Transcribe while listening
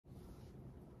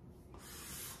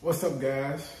What's up,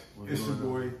 guys? It's your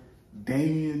boy,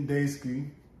 Damian Daysky.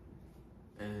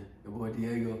 And your boy,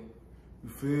 Diego. You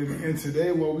feel me? And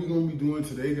today, what we gonna be doing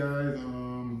today, guys,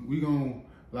 we gonna,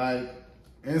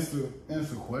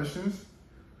 answer questions.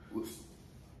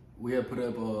 We have put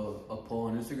up a poll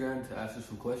on Instagram to ask us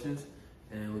some questions,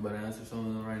 and we're about to answer some of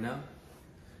them right now.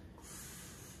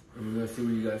 And we're gonna see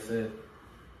what you guys said.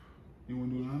 You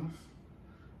wanna do the honors?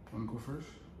 Wanna go first?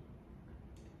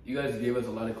 You guys gave us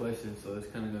a lot of questions, so it's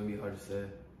kind of gonna be hard to say.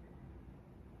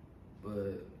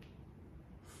 But,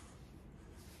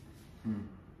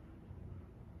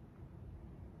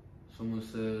 someone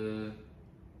said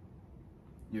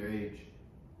your age.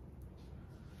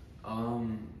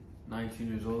 19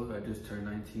 years old. I just turned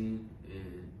 19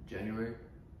 in January.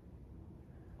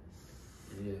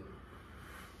 And yeah.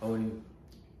 How old are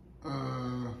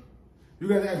you? You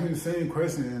guys asked me the same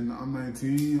question, and I'm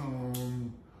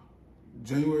 19.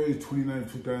 January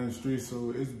 29th, 2003.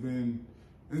 So it's been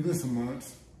some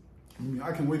months. I mean,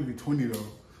 I can wait to be 20 though.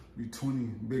 Be 20,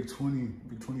 big 20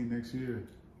 next year.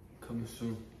 Coming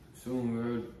soon. Soon,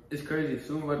 bro. It's crazy.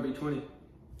 Soon we're about to be 20.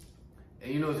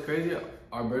 And you know what's crazy?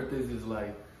 Our birthdays is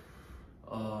like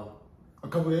a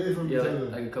couple days from each other.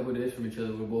 Yeah, like a couple days from each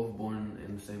other. We're both born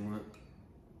in the same month.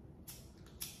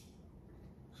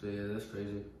 So yeah, that's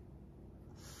crazy.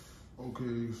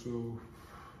 Okay, so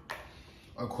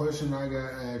a question I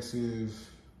got asked is,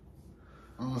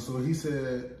 so he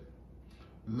said,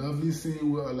 lovely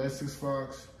scene with Alexis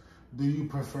Fox. Do you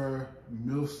prefer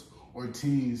Milfs or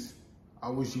teens? I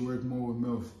wish you worked more with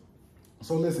Milfs.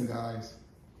 So listen, guys,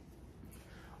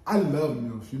 I love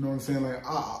Milfs, you know what I'm saying? Like,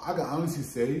 I can honestly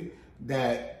say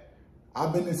that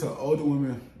I've been into older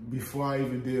women before I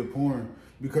even did porn.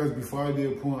 Because before I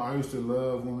did porn, I used to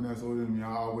love women that's older than me.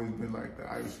 I always been like that.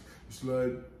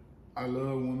 I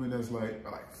love women that's like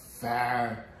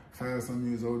 5-some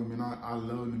years older than me. I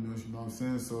love the Milfs, you know what I'm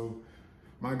saying? So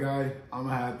my guy, I'm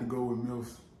gonna have to go with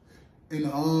Milfs. And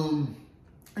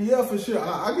yeah, for sure.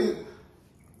 I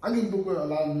get booked with a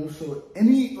lot of Milfs. So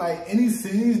any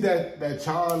scenes that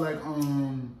y'all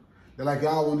that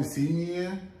y'all want to see me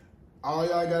in, all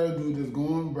y'all gotta do is just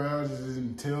go on browsers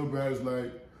and tell browsers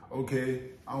like,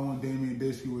 okay, I want Damian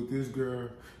Daysky with this girl.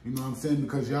 You know what I'm saying?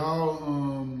 Because y'all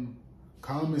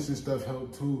comments and stuff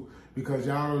help too. Because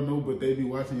y'all don't know, but they be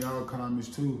watching y'all comments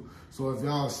too. So if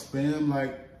y'all spam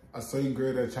like a certain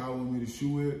girl that y'all want me to shoot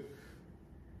with,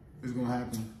 it's gonna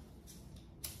happen.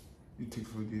 You take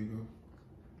for Diego.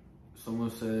 Someone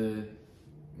said,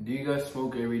 do you guys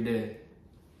smoke every day?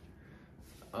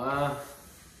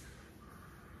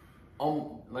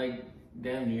 Like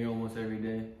damn near almost every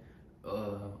day.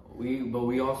 But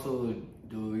we also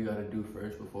do what we gotta do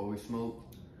first before we smoke.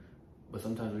 But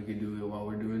sometimes we can do it while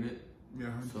we're doing it.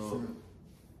 Yeah, 100%.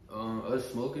 So, us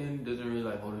smoking doesn't really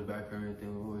like hold us back or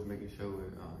anything. We're always making sure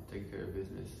we're taking care of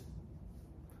business.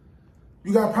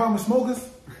 You got a problem with smokers?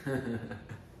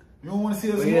 You don't want to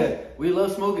see us smoke? Yeah, we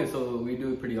love smoking, so we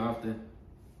do it pretty often.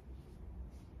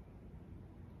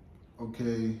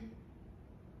 Okay.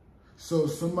 So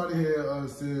somebody here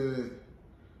said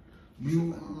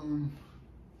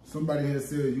somebody had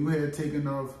said you had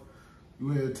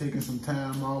taken some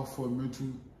time off for mental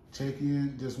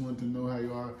check-in. Just wanted to know how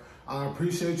you are. I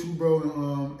appreciate you, bro.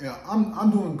 And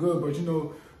I'm doing good, but you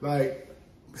know, like,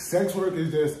 sex work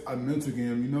is just a mental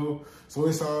game, you know? So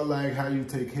it's all like how you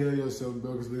take care of yourself,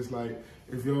 bro. Because it's like,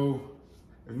 if you're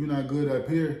not good up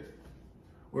here,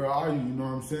 where are you? You know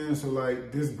what I'm saying? So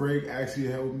like, this break actually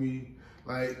helped me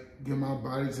like get my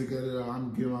body together.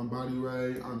 I'm getting my body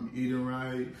right. I'm eating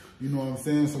right. You know what I'm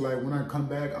saying? So like, when I come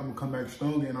back, I'm gonna come back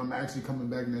stronger, and I'm actually coming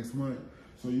back next month.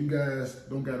 So you guys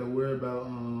don't gotta worry about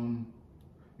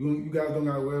you guys don't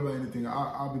gotta worry about anything.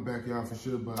 I'll be back, y'all, for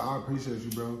sure. But I appreciate you,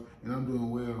 bro, and I'm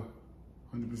doing well,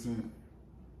 100%.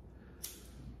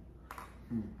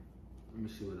 Let me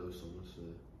see what else someone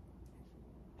said.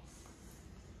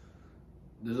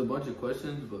 There's a bunch of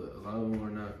questions, but a lot of them are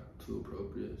not too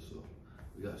appropriate, so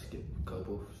we gotta skip a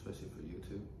couple, especially for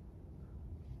YouTube.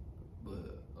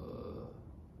 But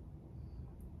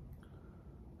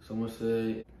someone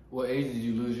said, what age did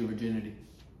you lose your virginity?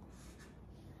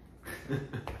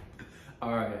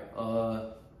 All right,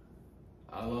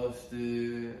 I lost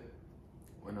it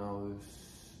when I was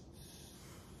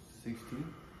 16.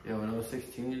 Yeah, when I was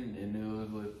 16, and it was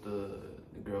with the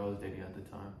girl I was dating at the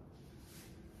time.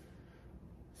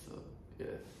 So,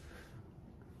 yeah.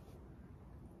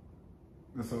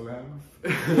 That's all that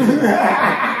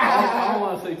I don't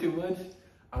want to say too much.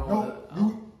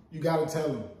 You gotta tell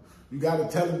them. You gotta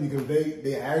tell them because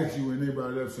they asked you when they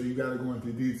brought it up, so you gotta go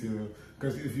into detail.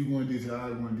 Because if you go in detail,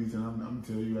 I'll go in detail. I'm gonna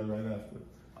tell you that right after.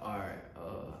 All right.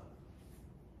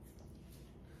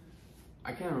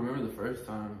 I can't remember the first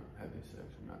time having sex.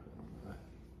 I'm not gonna lie.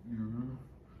 You remember?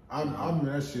 I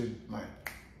remember that shit,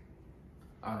 like...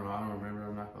 I don't remember,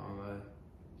 I'm not gonna lie.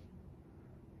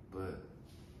 But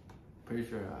pretty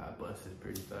sure I busted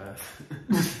pretty fast.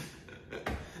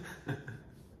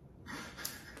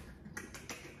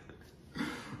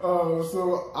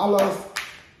 So I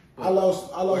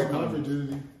lost my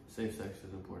virginity. Safe sex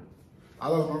is important. I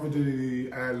lost my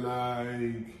virginity at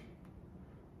like...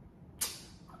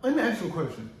 Let me ask you a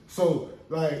question. So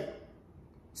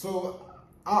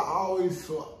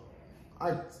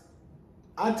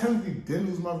I technically didn't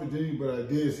lose my virginity, but I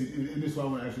did. See, and this is why I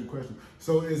want to ask you a question.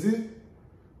 So is it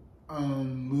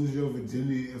lose your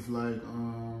virginity if like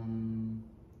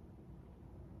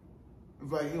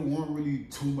it wasn't really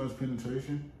too much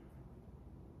penetration?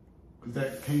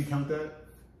 Can you count that?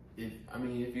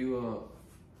 If you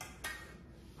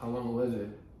how long was it?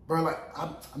 Bro, like I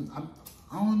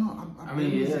don't know.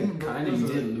 You did lose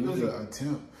it. It was an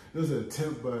attempt. It was an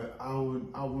attempt, but I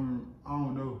don't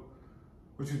know.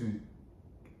 What you think?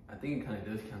 I think it kind of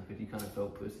does count because you kind of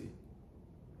felt pussy.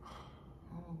 I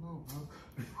don't know, bro.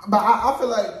 But I feel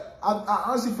like, I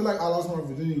honestly feel like I lost my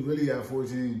virginity really at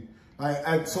 14.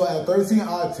 At 13,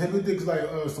 I attempted it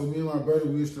because so me and my brother,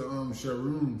 we used to share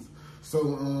rooms.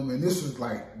 So, and this was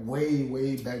like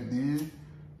way back then.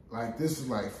 Like this was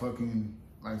like fucking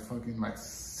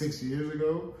 6 years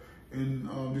ago. And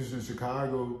this was in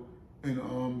Chicago. And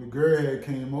the girl had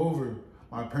came over.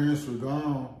 My parents were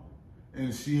gone.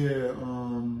 And she had,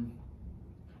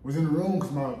 was in the room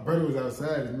because my brother was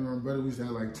outside. Me and my brother, we used to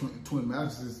have like twin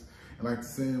mattresses in like the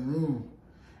same room.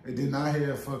 And then I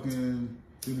had then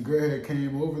the girl had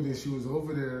came over there, she was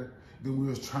over there. Then we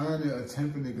was trying to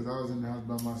attempting it because I was in the house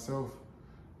by myself.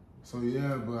 So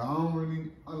yeah, but I don't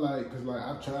really, cause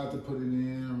I tried to put it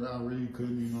in, I really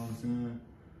couldn't, you know what I'm saying?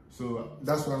 So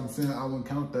that's what I'm saying, I wouldn't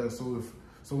count that.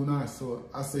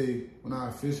 I say when I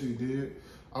officially did,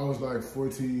 I was like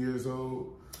 14 years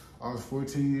old. I was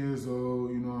 14 years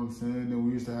old, you know what I'm saying? Then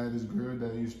we used to have this girl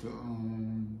that used to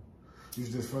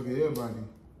just fuck everybody.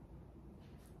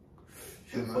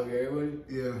 She was fucking everybody?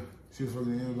 Yeah, she was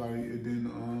fucking everybody. And then, you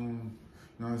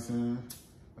know what I'm saying?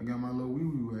 I got my little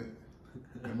wee-wee wet.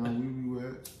 Got my wee-wee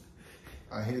wet.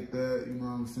 I hit that, you know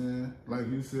what I'm saying? Like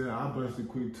you said, I busted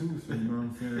quick too, so you know what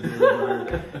I'm saying?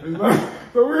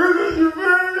 So we're you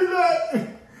feel me?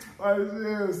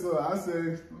 Yeah, so I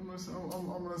say, I'm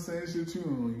gonna say shit you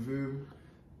on, you feel me?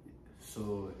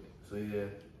 So yeah,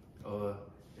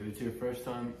 if it's your first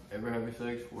time ever having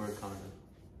sex, wear a condom.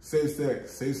 Safe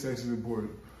sex is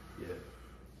important. Yeah.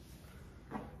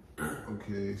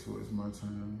 Okay, so it's my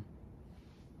turn.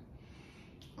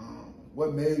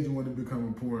 What made you want to become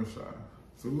a porn star?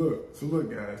 So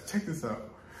look guys, check this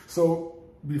out. So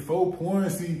before porn,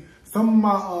 see, some of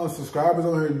my subscribers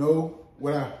on here know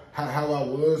how I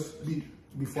was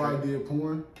before I did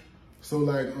porn. So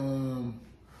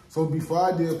so before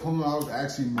I did porn, I was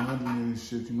actually modeling and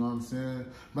shit, you know what I'm saying?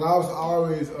 But I was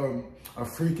always a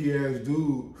freaky ass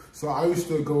dude. So I used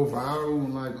to go viral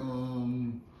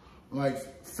on like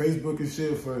Facebook and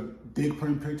shit for dick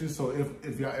print pictures. So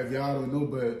if y'all don't know,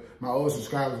 but my old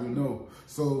subscribers would know.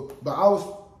 So, but I was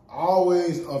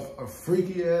always a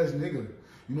freaky ass nigga.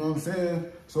 You know what I'm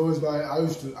saying? So it's like I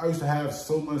used to have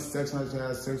so much sex, and I used to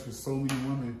have sex with so many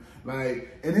women.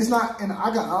 And it's not, and I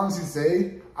can honestly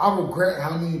say I regret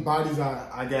how many bodies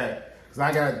I got, cause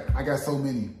I got so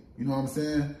many. You know what I'm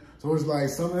saying? So it's like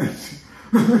some of that shit.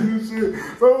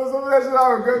 So some of that shit I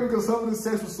regret because some of the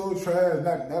sex was so trash.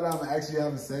 Not that I'm actually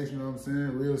having sex, you know what I'm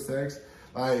saying? Real sex.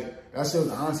 Like, that shit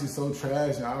was honestly so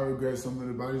trash, and I regret some of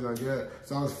the bodies I got.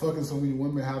 So I was fucking so many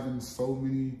women, having so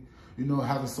many, you know,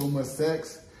 having so much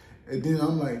sex. And then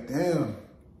I'm like, damn,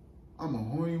 I'm a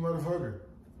horny motherfucker.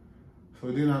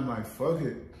 So then I'm like, fuck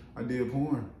it. I did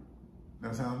porn.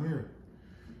 That's how I'm here.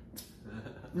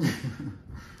 It's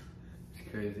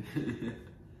crazy.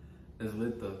 That's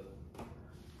lit though.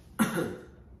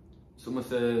 Someone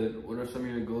said, what are some of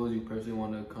your goals you personally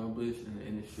want to accomplish in the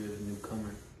industry as a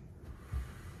newcomer?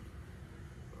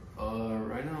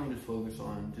 Right now I'm just focused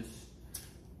on just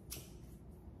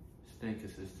staying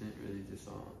consistent, really just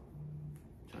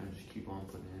trying to just keep on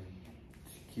putting in,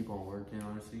 just keep on working,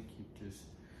 honestly, keep just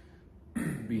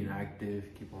being active,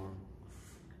 keep on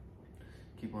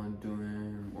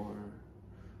doing more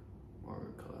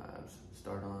collabs,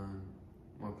 start on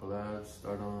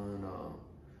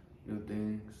new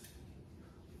things.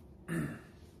 So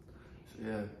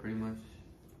yeah, pretty much.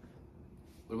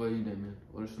 What about you, Damien?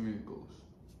 What are some of your goals?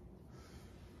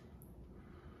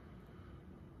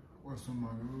 What's some of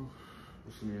my goals?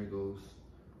 What's some of your goals?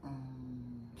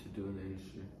 do in the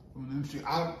industry?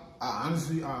 I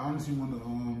honestly want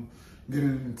to get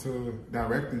into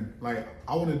directing. Like,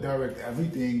 I want to direct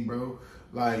everything, bro.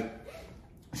 Like,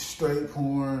 straight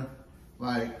porn,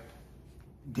 like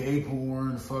gay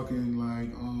porn, fucking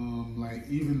like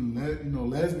even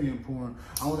lesbian porn.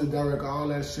 I want to direct all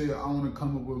that shit. I want to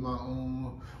come up with my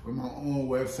own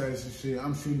websites and shit.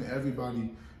 I'm shooting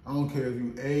everybody. I don't care if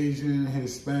you Asian,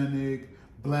 Hispanic,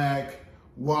 black,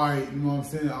 white. You know what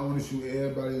I'm saying? I want to shoot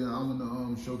everybody, and I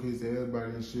want to showcase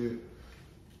everybody and shit.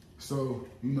 So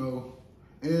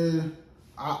and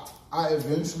I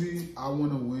eventually I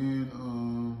want to win.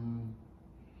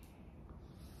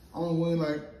 I want to win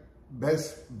like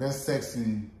best sex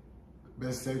scene.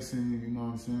 Best sex scene, you know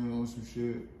what I'm saying, on some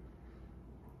shit.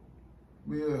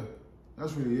 But yeah,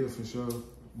 that's really it for sure.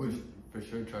 But for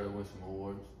sure try to win some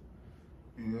awards.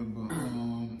 Yeah,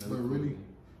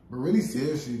 but really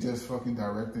seriously, just fucking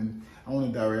directing. I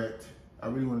want to direct. I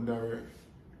really want to direct.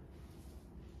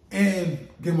 And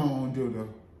get my own deal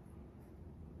though.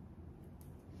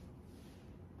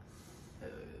 Hell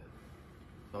yeah.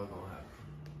 It's all gonna happen.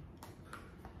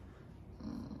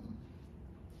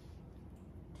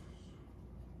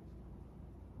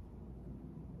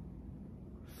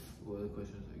 What other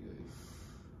questions I got you?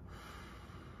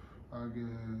 I get.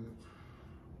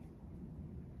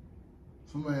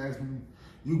 Somebody asked me,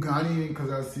 you Ghanaian?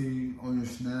 Because I see on your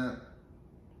snap,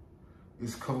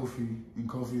 it's Kofi, and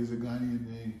Kofi is a Ghanaian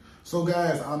name. So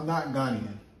guys, I'm not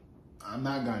Ghanaian. I'm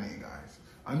not Ghanaian, guys.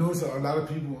 I notice a lot of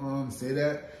people say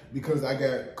that because I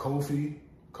got Kofi.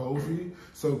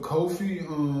 So Kofi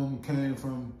came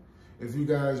from, if you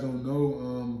guys don't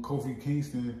know, Kofi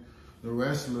Kingston, the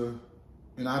wrestler,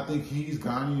 and I think he's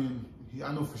Ghanaian.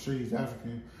 I know for sure he's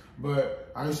African.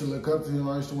 But I used to look up to him.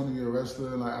 I used to want to be a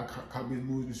wrestler. Like, I copy his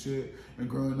moves and shit. And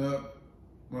growing up,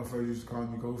 motherfuckers used to call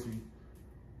me Kofi.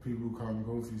 People who call me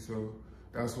Kofi. So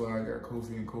that's where I got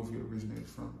Kofi, and Kofi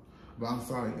originates from. But I'm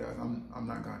sorry, guys. I'm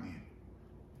not Ghanaian.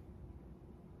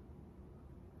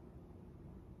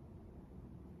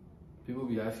 People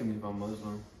be asking me if I'm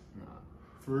Muslim. Nah.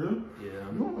 For real?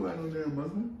 Yeah. You don't look like no damn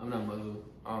Muslim. I'm not Muslim.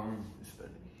 I'm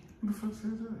Hispanic. Who the fuck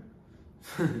said that?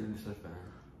 It's a fan.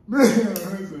 Man, I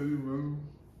said you, bro.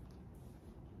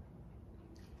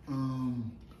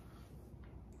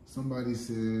 Somebody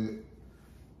said,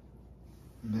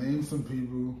 name some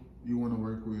people you want to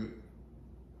work with.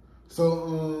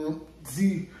 So,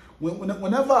 see,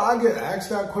 whenever I get asked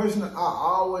that question, I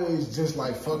always just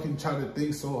like fucking try to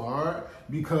think so hard,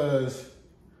 because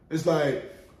it's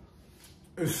like,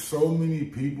 there's so many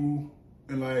people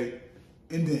in the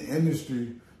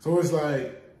industry. So it's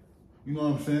like, you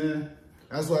know what I'm saying?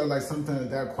 That's why, like, sometimes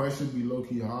that question be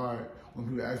low-key hard. When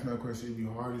people ask me that question, it be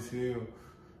hard as hell.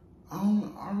 I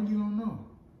really don't know.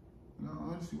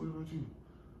 Honestly, what about you?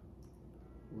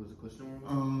 What was the question?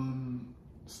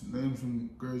 Name some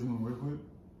girls you want to work with.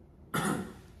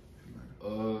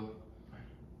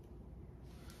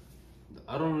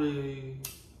 I don't really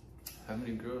have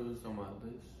many girls on my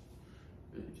list.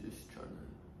 Really just trying to.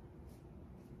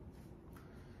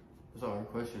 That's a hard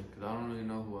question, because I don't really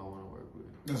know who I want to work with.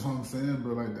 That's what I'm saying,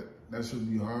 bro. Like, that should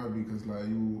be hard, because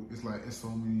it's so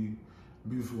many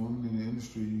beautiful women in the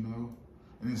industry, and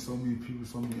there's so many people,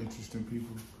 so many interesting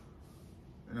people,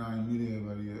 and I ain't meet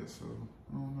everybody yet, so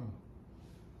I don't know.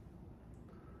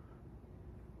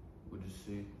 We'll just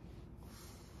see.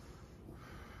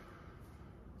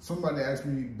 Somebody asked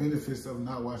me benefits of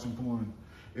not watching porn.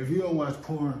 If you don't watch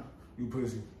porn, you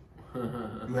pussy.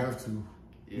 You have to.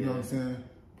 Yeah. You know what I'm saying?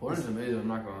 Porn is amazing, I'm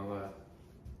not gonna lie.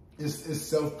 It's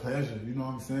self-pleasure, you know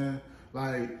what I'm saying?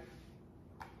 Like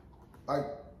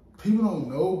people don't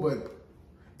know, but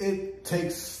it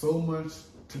takes so much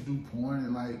to do porn,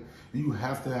 and like you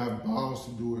have to have balls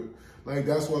to do it. Like,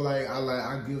 that's what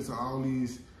I give to all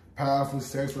these powerful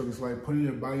sex workers. Like, putting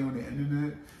your body on the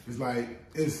internet is like,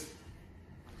 it's,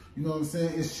 you know what I'm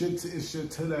saying? It's shit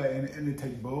to that, and it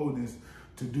takes boldness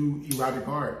to do erotic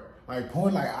art. Like,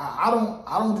 porn, like I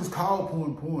don't just call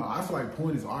porn. I feel like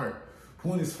porn is art.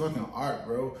 Porn is fucking art,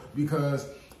 bro, because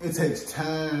it takes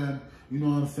time, you know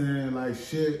what I'm saying? Like,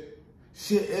 shit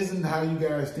isn't how you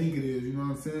guys think it is, you know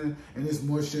what I'm saying? And there's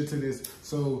more shit to this.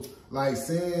 So, like,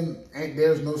 saying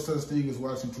there's no such thing as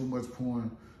watching too much porn.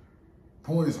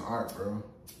 Porn is art, bro.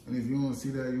 And if you don't see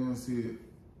that, you don't see it.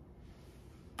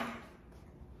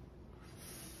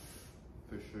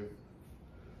 For sure.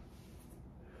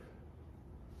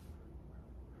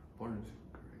 Porn is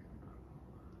great.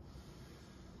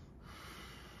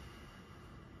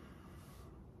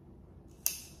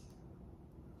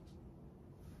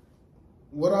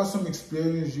 What are some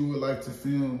experiences you would like to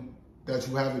film that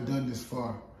you haven't done this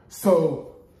far?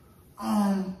 So,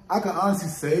 I can honestly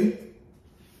say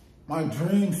my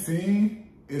dream scene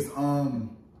is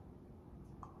I'm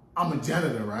a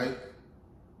janitor, right?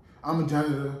 I'm a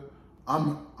janitor.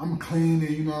 I'm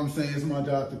cleaning, you know what I'm saying? It's my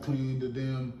job to clean the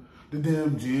damn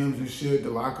gyms and shit, the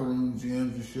locker room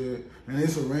gyms and shit. And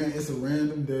it's a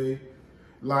random day.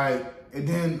 Like, and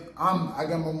then I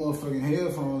got my motherfucking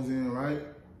headphones in, right?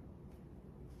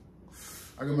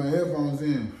 I got my headphones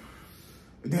in.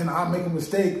 And then I make a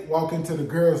mistake, walk into the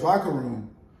girls' locker room.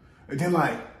 And then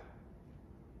like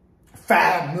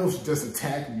 5 Milfs just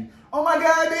attack me. Oh my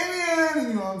God, Damien!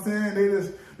 You know what I'm saying?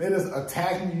 They just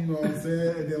attack me, you know what I'm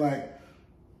saying? And then like,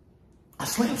 I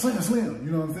slam,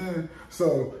 you know what I'm saying?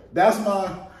 So that's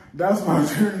my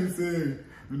dream scene,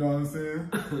 you know what I'm saying?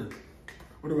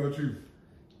 What about you?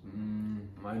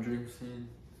 My dream scene?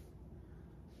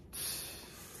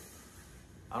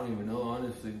 I don't even know,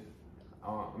 honestly.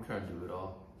 I'm trying to do it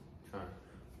all.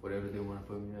 Whatever they want to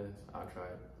put me as, I'll try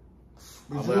it.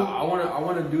 But I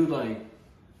want to do like,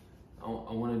 I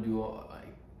want to do all,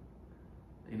 like,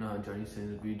 you know how Johnny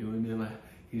Sins be doing it, like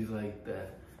he's like the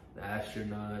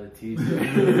astronaut, the teacher,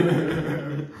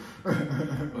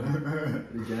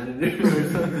 the janitor or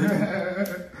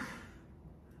something.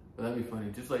 But that'd be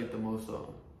funny. Just like the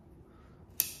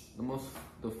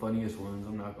funniest ones.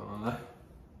 I'm not gonna lie.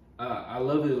 I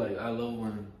love it. Like I love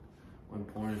when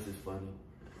porn is just funny.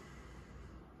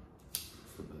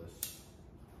 It's the best.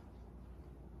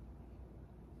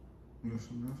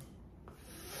 Listen.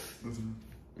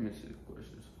 Let me see the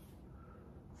questions.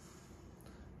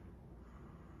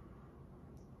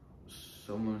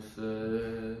 Someone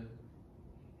said,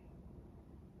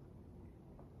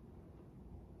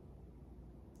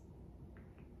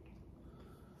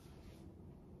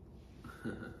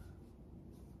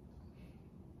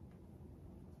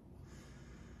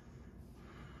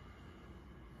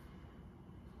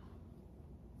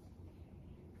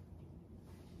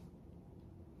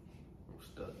 I'm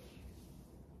stuck.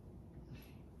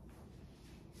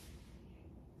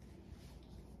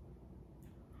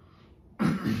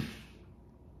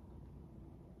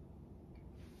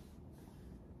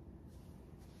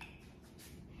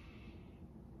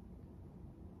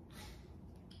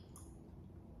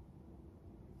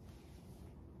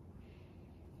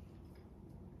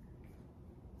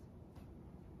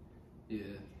 Yeah,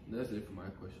 that's it for my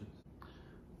questions.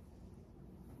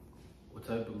 What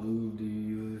type of lube do you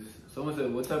use? Someone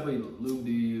said, what type of lube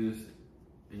do you use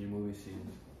in your movie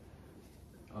scenes?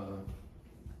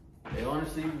 They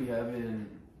honestly be having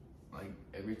like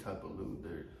every type of lube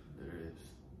there is.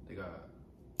 They got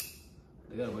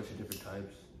a bunch of different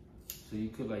types, so you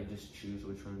could like just choose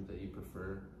which ones that you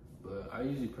prefer. But I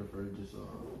usually prefer just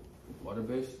water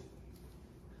based.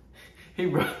 He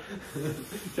brought.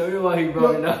 Tell me why he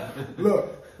brought it up.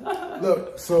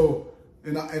 Look. So,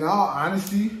 in all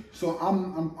honesty, so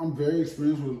I'm very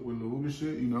experienced with lube and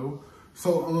shit, you know.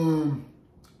 So,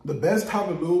 the best type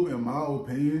of lube, in my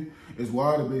opinion, is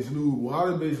water-based lube.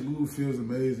 Water-based lube feels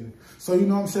amazing. So, you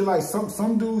know what I'm saying? Like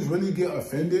some dudes really get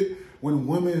offended when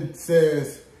women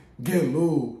says get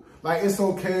lube. Like it's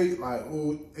okay. Like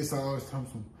it's always time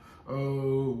some.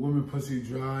 Oh, women pussy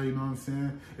dry, you know what I'm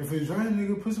saying? If it's dry,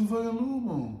 nigga, put some fucking lube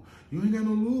on. You ain't got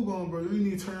no lube on, bro. You ain't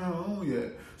need to turn her on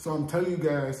yet. So I'm telling you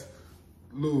guys,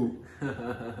 lube.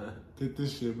 Get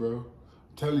this shit, bro. I'm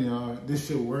telling y'all, this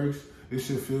shit works. This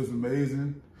shit feels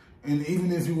amazing. And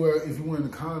even if you wearing the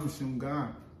condom shit,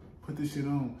 God, put this shit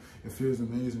on. It feels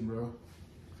amazing, bro.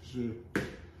 Shit.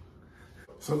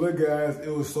 So look, guys, it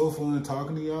was so fun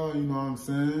talking to y'all, you know what I'm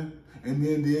saying? And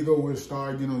me and Diego will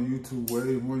start getting on YouTube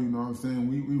way more, you know what I'm saying?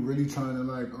 We really trying to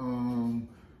like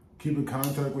keep in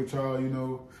contact with y'all, you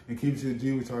know, and keep shit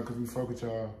G with y'all because we fuck with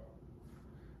y'all.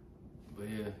 But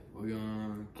yeah, we're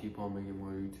gonna keep on making more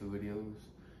YouTube videos.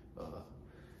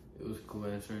 It was cool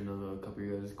answering a couple of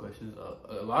you guys' questions.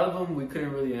 A lot of them we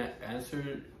couldn't really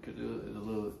answer because it was a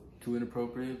little too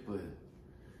inappropriate, but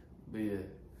yeah,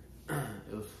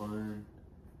 it was fun.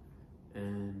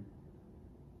 And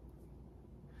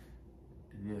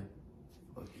yeah,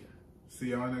 fuck yeah. See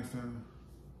y'all next time.